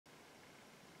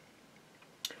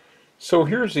So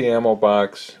here's the ammo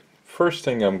box. First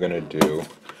thing I'm going to do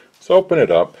is open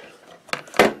it up,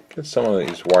 get some of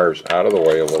these wires out of the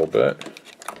way a little bit,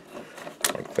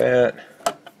 like that.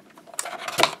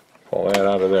 Pull that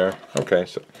out of there. Okay,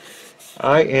 so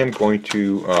I am going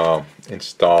to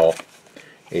install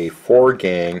a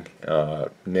 4-gang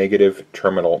negative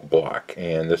terminal block,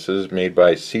 and this is made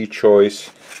by C-Choice.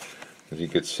 As you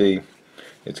can see,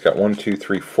 it's got 1, 2,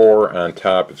 3, 4 on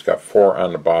top. It's got 4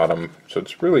 on the bottom. So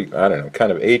it's really, I don't know,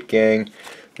 kind of 8-gang.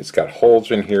 It's got holes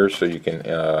in here so you can,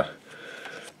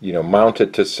 mount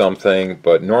it to something.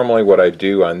 But normally what I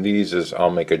do on these is I'll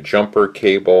make a jumper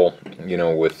cable,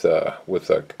 with a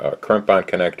crimp-on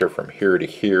connector from here to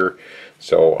here,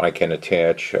 so I can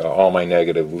attach all my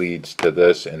negative leads to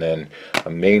this, and then a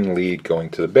main lead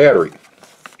going to the battery.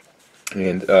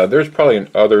 And there's probably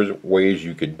other ways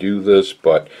you could do this,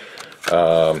 but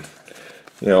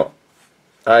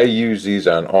I use these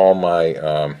on all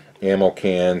my ammo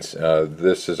cans.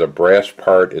 This is a brass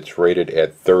part. It's rated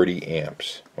at 30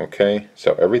 amps. Okay,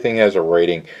 so everything has a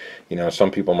rating.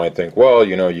 Some people might think, well,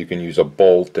 you can use a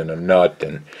bolt and a nut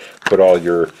and put all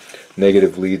your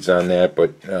negative leads on that,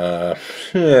 but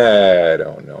I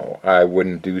don't know. I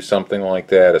wouldn't do something like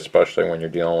that, especially when you're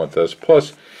dealing with this.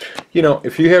 Plus,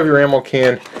 if you have your ammo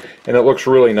can and it looks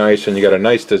really nice and you got a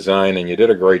nice design and you did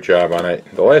a great job on it,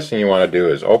 the last thing you want to do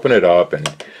is open it up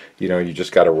and you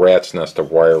just got a rat's nest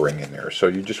of wiring in there. So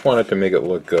you just want it to make it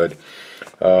look good.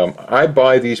 I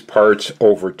buy these parts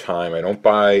over time. I don't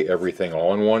buy everything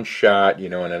all in one shot,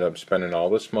 and end up spending all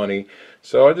this money.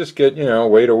 So I just get,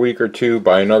 wait a week or two,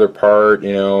 buy another part,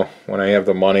 when I have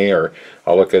the money, or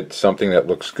I'll look at something that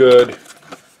looks good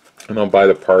and I'll buy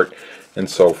the part and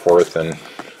so forth, and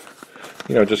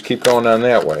just keep going on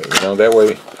that way. That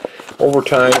way over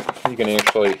time you can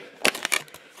actually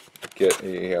get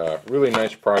a really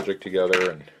nice project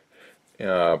together and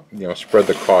spread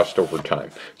the cost over time.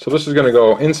 So this is going to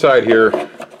go inside here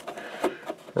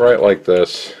right like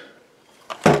this,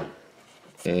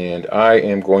 and I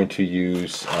am going to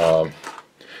use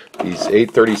these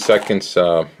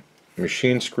 8/32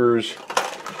 machine screws.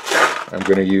 I'm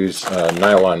going to use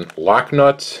nylon lock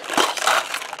nuts,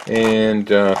 and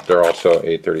they're also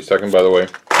 8/32 by the way.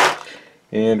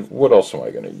 And what else am I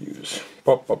going to use?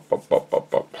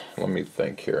 Let me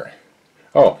think here.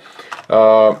 Oh,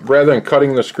 rather than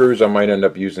cutting the screws, I might end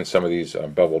up using some of these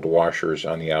beveled washers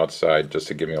on the outside just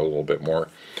to give me a little bit more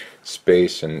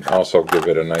space and also give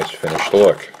it a nice finished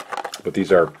look. But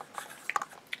these are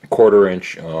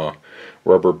 1/4-inch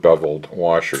rubber beveled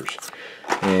washers.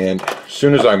 And as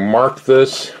soon as I mark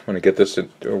this, when I get this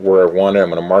where I want it, I'm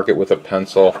going to mark it with a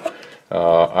pencil.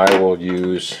 I will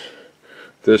use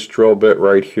this drill bit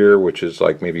right here, which is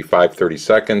like maybe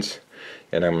 5/32,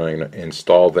 and I'm going to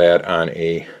install that on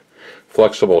a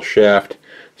flexible shaft.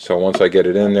 So once I get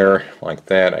it in there like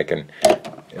that,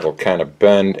 it'll kind of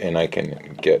bend, and I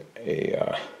can get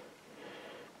a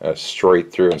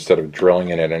straight through. Instead of drilling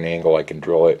it at an angle, I can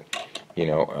drill it,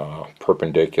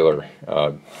 perpendicular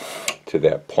to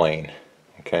that plane.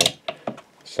 Okay,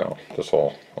 so this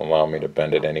will allow me to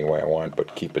bend it any way I want,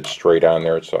 but keep it straight on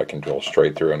there so I can drill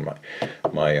straight through, and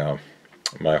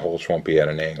my holes won't be at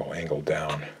an angle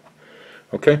down.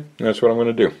 Okay, that's what I'm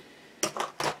going to do.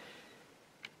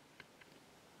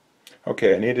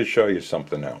 Okay, I need to show you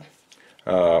something now.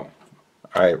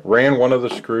 I ran one of the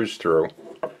screws through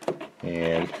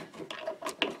and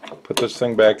put this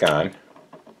thing back on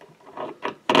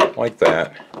like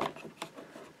that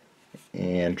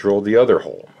and drilled the other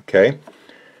hole. Okay,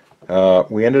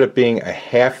 we ended up being a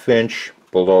 1/2 inch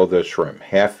below this rim,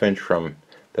 1/2 inch from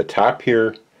the top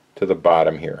here to the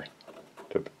bottom here,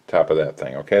 to the top of that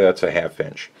thing. Okay, that's a 1/2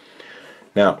 inch.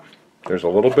 Now there's a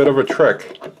little bit of a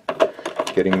trick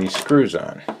getting these screws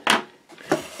on.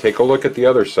 Take a look at the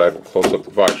other side. We'll close up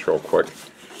the box real quick.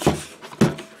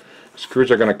 Screws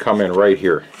are going to come in right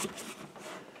here.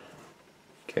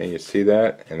 Okay, you see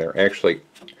that? And they're actually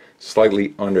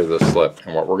slightly under the slip.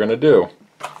 And what we're going to do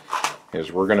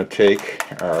is we're going to take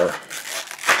our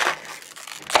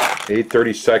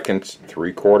 8/32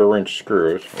 3/4-inch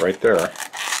screws right there. I'll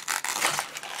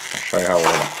show you how we're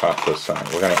going to pop this on.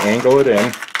 We're going to angle it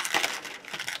in.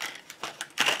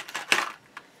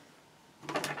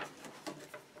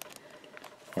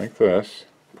 Like this,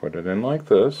 put it in like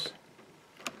this,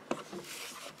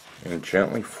 and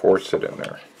gently force it in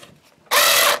there.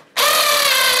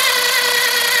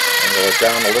 Angle it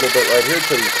down a little bit right here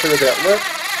till you clear that lip.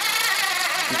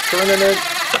 Keep turning it,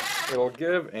 it'll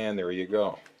give, and there you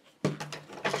go.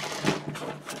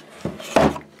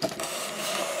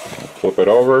 Flip it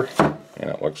over, and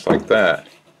it looks like that.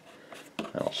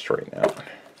 I'll straighten out.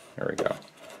 There we go.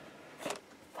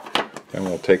 Then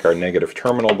we'll take our negative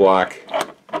terminal block.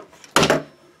 I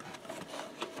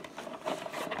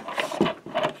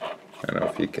don't know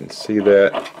if you can see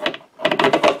that.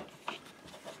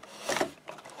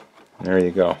 There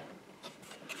you go.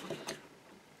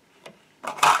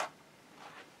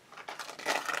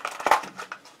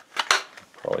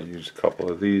 Probably use a couple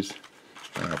of these.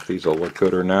 I don't know if these will look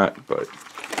good or not, but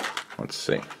let's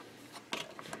see.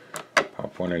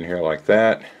 Pop one in here like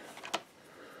that.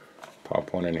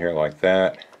 Pop one in here like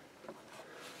that.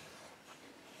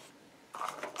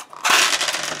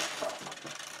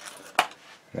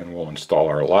 Then we'll install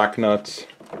our lock nuts.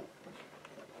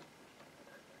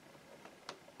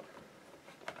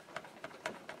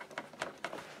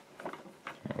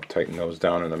 I'll tighten those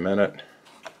down in a minute.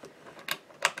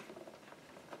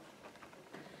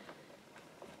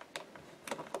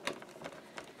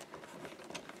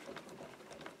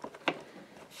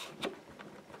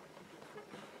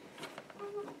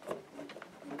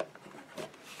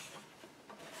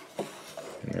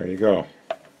 And there you go.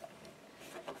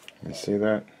 You see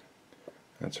that?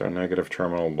 That's our negative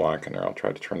terminal block in there. I'll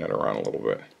try to turn that around a little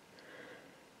bit.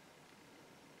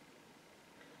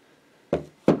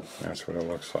 That's what it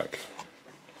looks like.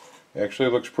 Actually,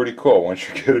 it looks pretty cool. Once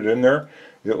you get it in there,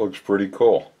 it looks pretty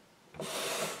cool.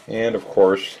 And of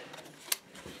course,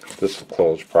 this will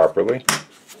close properly.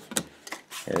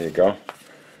 There you go.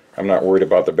 I'm not worried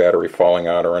about the battery falling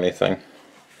out or anything.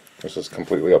 This is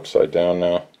completely upside down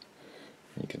now.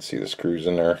 You can see the screws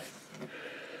in there.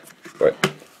 But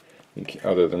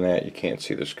other than that, you can't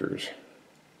see the screws.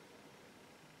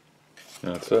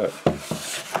 That's it.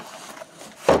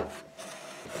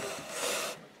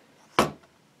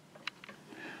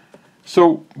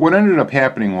 So what ended up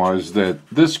happening was that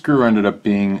this screw ended up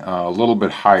being a little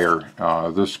bit higher.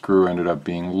 This screw ended up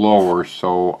being lower,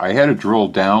 so I had to drill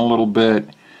down a little bit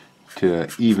to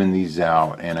even these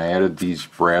out, and I added these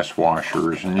brass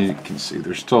washers, and you can see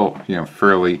they're still,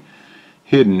 fairly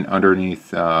hidden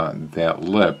underneath that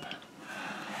lip.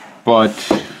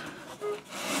 But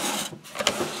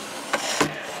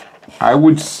I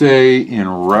would say, in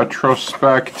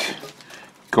retrospect,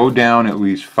 go down at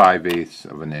least 5/8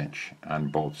 of an inch on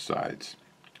both sides.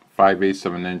 5/8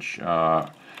 of an inch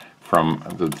from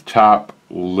the top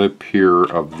lip here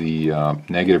of the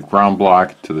negative ground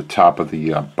block to the top of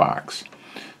the box.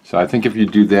 So I think if you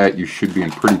do that, you should be in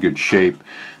pretty good shape.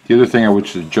 The other thing I would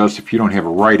suggest, if you don't have a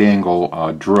right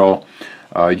angle drill,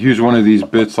 use one of these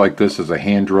bits like this as a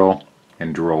hand drill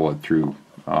and drill it through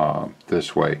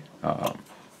this way,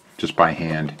 just by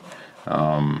hand.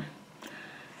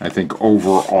 I think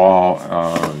overall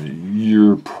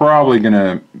you're probably going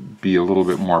to be a little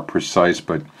bit more precise,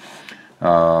 but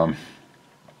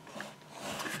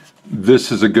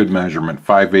this is a good measurement.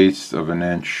 5/8 of an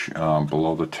inch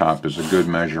below the top is a good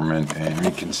measurement, and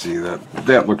you can see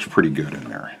that looks pretty good in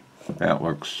there. That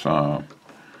looks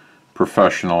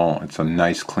professional. It's a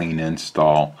nice clean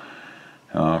install.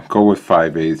 Go with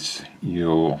 5/8.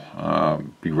 You'll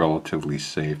be relatively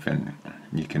safe, and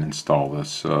you can install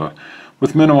this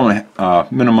with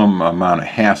minimum amount of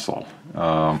hassle.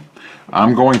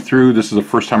 I'm going through, this is the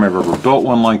first time I've ever built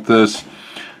one like this,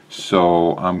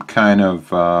 so I'm kind of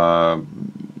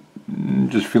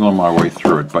just feeling my way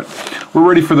through it, but we're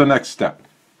ready for the next step.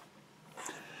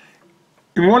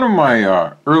 In one of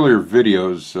my earlier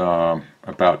videos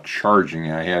about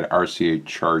charging, I had RCA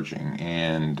charging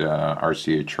and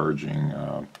RCA charging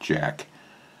jack,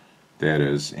 that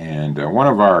is, and one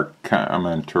of our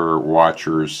commenter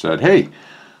watchers said, hey,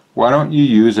 why don't you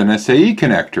use an SAE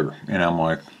connector? And I'm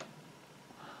like,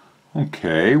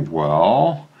 okay,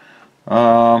 well,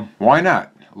 why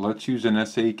not? Let's use an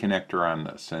SAE connector on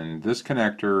this. And this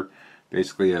connector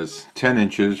basically has 10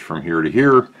 inches from here to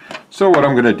here. So what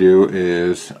I'm going to do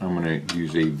is I'm going to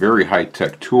use a very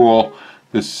high-tech tool.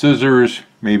 This scissors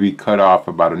maybe cut off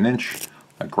about an inch,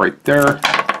 like right there.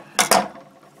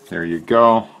 There you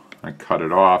go. I cut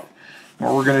it off.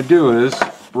 What we're going to do is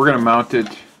we're going to mount it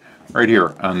right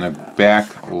here on the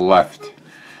back left.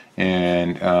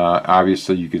 And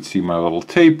obviously you can see my little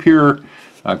tape here.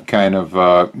 I've kind of,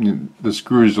 the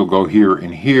screws will go here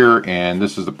and here, and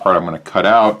this is the part I'm going to cut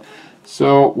out.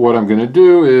 So what I'm going to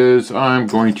do is I'm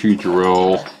going to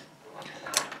drill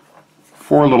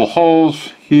 4 little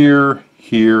holes here,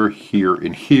 here, here,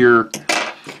 and here.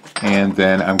 And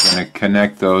then I'm going to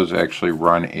connect those, actually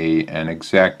run an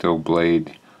X-Acto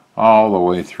blade all the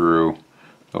way through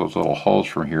those little holes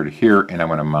from here to here, and I'm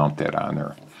going to mount that on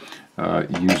there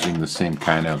using the same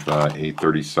kind of a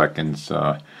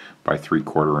 32 by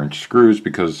 3/4 inch screws,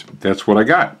 because that's what I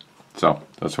got. So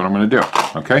that's what I'm going to do.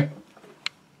 Okay.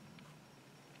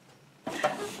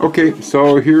 Okay,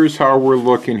 so here's how we're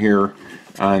looking here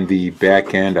on the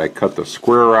back end. I cut the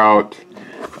square out.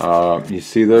 You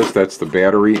see this? That's the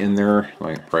battery in there,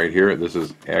 like right here. This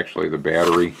is actually the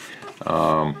battery.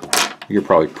 You could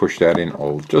probably push that in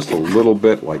just a little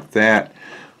bit like that,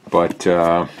 but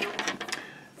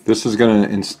this is going to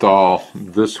install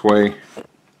this way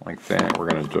like that. We're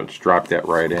going to just drop that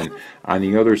right in. On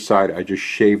the other side, I just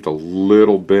shaved a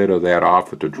little bit of that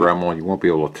off with the Dremel. You won't be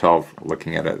able to tell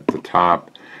looking at it at the top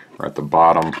or at the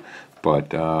bottom, but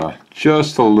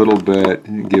just a little bit,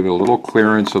 give it a little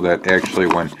clearance so that actually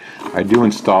when I do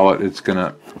install it, it's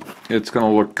gonna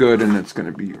look good, and it's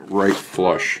gonna be right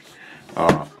flush,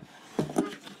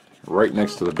 right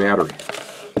next to the battery.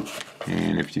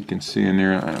 And if you can see in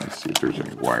there, let's see if there's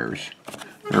any wires.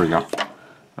 There we go.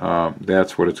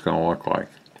 That's what it's going to look like.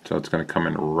 So it's going to come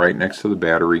in right next to the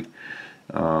battery.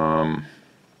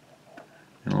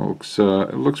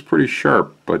 It looks pretty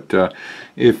sharp. But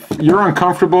if you're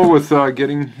uncomfortable with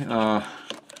getting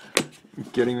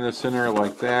this in there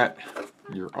like that,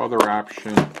 your other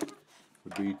option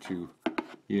would be to,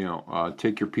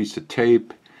 take your piece of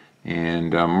tape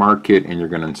and mark it, and you're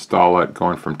going to install it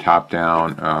going from top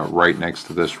down right next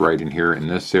to this, right in here in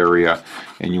this area,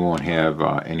 and you won't have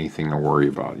anything to worry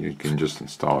about. You can just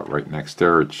install it right next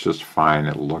there. It's just fine.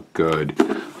 It'll look good.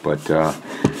 But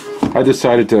I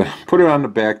decided to put it on the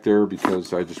back there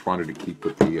because I just wanted to keep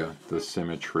with the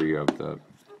symmetry of the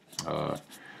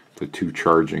two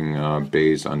charging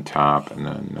bays on top, and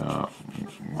then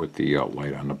with the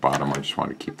light on the bottom. I just want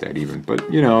to keep that even. But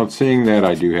seeing that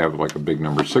I do have like a big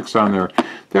number 6 on there,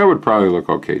 that would probably look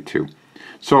okay too.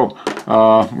 So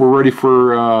we're ready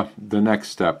for the next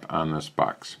step on this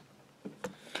box.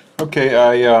 Okay,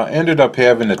 I ended up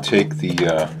having to take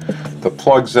the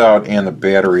plugs out and the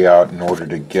battery out in order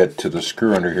to get to the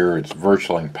screw under here. It's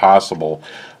virtually impossible.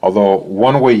 Although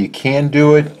one way you can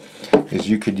do it is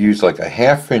you could use like a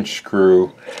 1/2-inch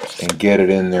screw and get it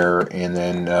in there, and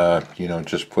then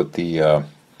just put the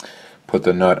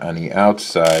nut on the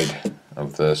outside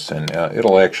of this, and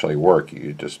it'll actually work.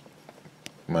 You just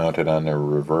mount it on the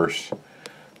reverse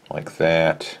like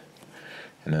that,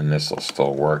 and then this will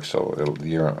still work. So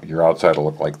your outside will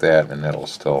look like that, and that'll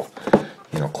still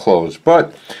close.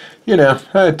 But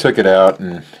I took it out,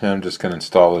 and I'm just going to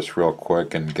install this real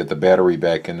quick and get the battery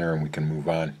back in there, and we can move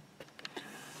on.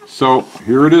 So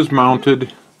here it is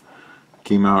mounted.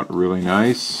 Came out really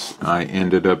nice. I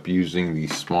ended up using the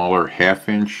smaller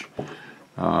 1/2-inch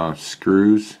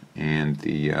screws and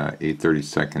the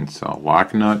 8/32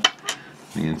 lock nut.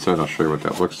 On the inside, I'll show you what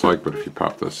that looks like, but if you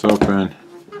pop this open,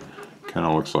 kind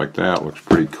of looks like that. Looks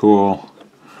pretty cool.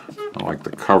 I like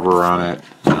the cover on it.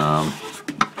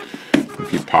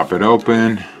 If you pop it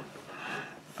open,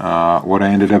 what I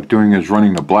ended up doing is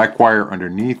running the black wire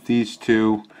underneath these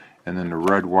two, and then the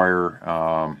red wire,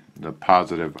 the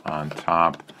positive on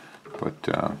top. But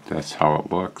that's how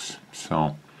it looks.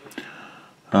 So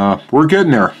we're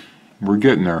getting there. We're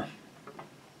getting there.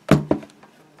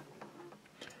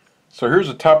 So here's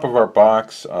the top of our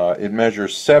box. It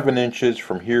measures 7 inches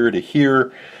from here to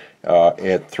here.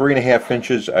 At 3.5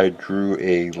 inches, I drew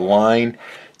a line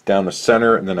down the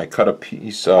center, and then I cut a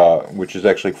piece which is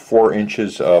actually 4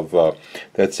 inches of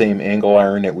that same angle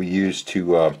iron that we used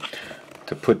to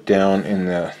put down in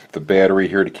the battery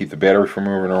here to keep the battery from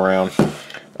moving around,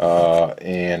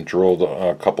 and drilled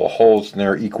a couple of holes in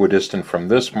there equidistant from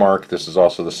this mark. This is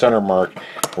also the center mark.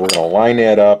 We're going to line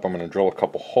that up. I'm going to drill a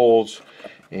couple holes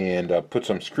and put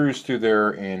some screws through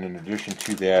there, and in addition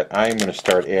to that, I'm going to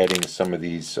start adding some of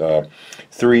these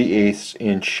 3/8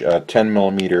 inch 10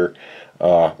 millimeter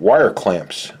wire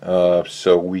clamps,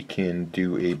 so we can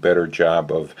do a better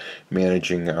job of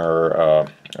managing our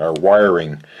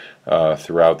wiring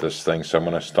throughout this thing. So I'm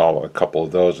going to install a couple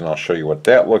of those, and I'll show you what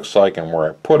that looks like and where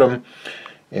I put them.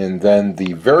 And then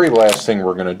the very last thing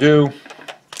we're going to do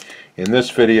in this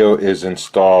video is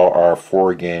install our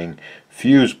 4-gang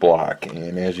fuse block.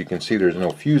 And as you can see, there's no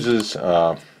fuses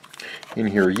in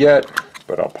here yet,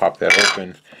 but I'll pop that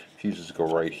open. Fuses go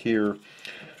right here.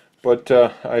 But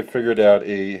I figured out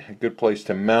a good place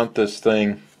to mount this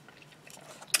thing.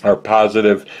 Our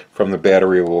positive from the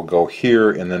battery will go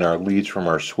here, and then our leads from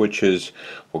our switches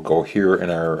will go here,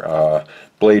 and our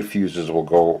blade fuses will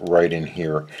go right in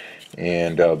here.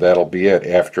 And that'll be it.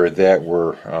 After that,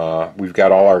 we've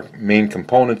got all our main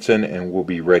components in, and we'll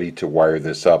be ready to wire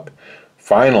this up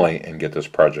finally and get this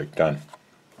project done.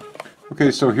 Okay,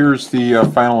 so here's the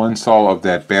final install of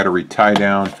that battery tie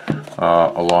down,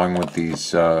 along with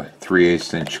these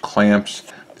 3/8 inch clamps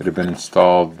that have been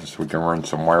installed, so we can run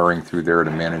some wiring through there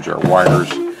to manage our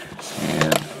wires.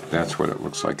 And that's what it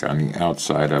looks like on the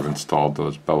outside. I've installed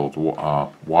those beveled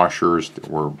washers that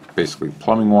were basically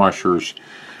plumbing washers.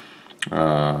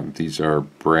 These are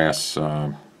brass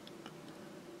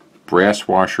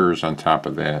washers on top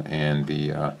of that, and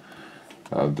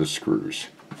the screws.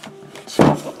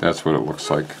 So that's what it looks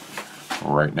like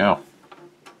right now.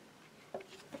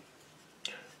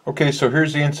 Okay, so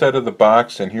here's the inside of the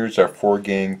box, and here's our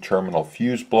 4-gang terminal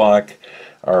fuse block.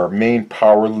 Our main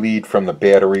power lead from the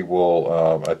battery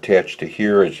will attach to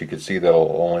here. As you can see,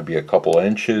 that'll only be a couple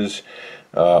inches.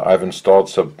 I've installed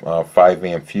some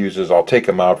 5-amp fuses. I'll take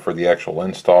them out for the actual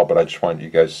install, but I just wanted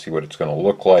you guys to see what it's going to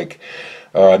look like.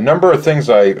 A number of things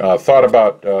I thought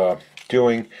about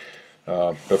doing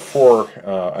before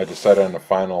I decided on the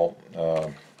final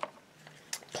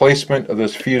placement of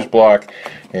this fuse block,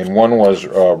 and one was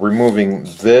removing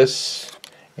this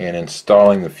and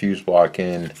installing the fuse block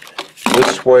in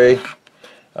this way.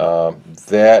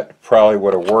 That probably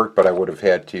would have worked, but I would have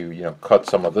had to, cut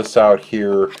some of this out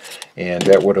here, and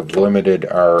that would have limited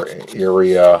our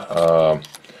area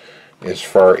as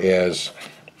far as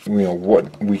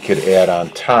what we could add on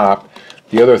top.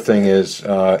 The other thing is,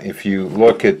 if you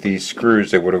look at these screws,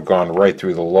 they would have gone right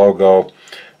through the logo.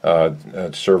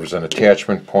 Serve as an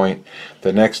attachment point.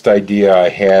 The next idea I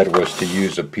had was to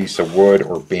use a piece of wood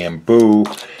or bamboo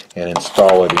and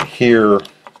install it in here,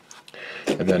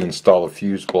 and then install a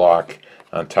fuse block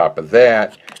on top of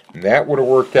that, and that would have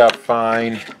worked out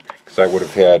fine because I would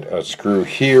have had a screw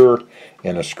here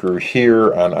and a screw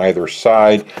here on either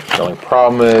side. The only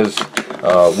problem is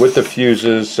with the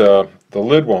fuses, the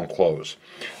lid won't close.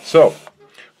 So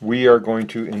we are going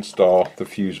to install the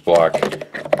fuse block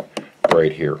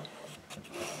right here,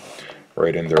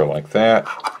 right in there like that,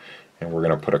 and we're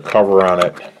going to put a cover on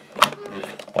it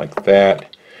like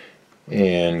that.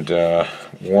 And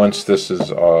once this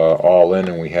is all in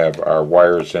and we have our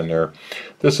wires in there,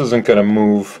 this isn't going to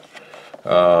move.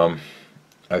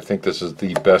 I think this is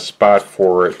the best spot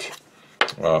for it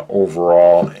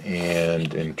overall,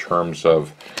 and in terms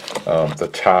of the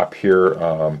top here,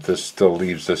 this still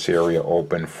leaves this area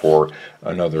open for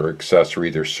another accessory,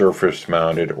 either surface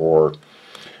mounted or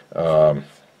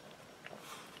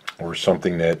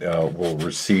something that will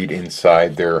recede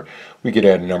inside there. We could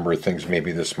add a number of things.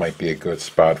 Maybe this might be a good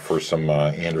spot for some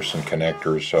Anderson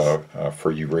connectors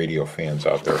for you radio fans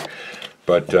out there.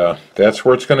 But that's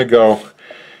where it's going to go.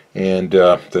 And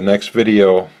the next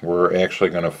video, we're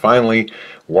actually going to finally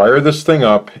wire this thing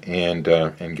up and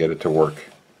get it to work.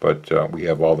 But we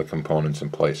have all the components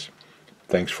in place.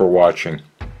 Thanks for watching.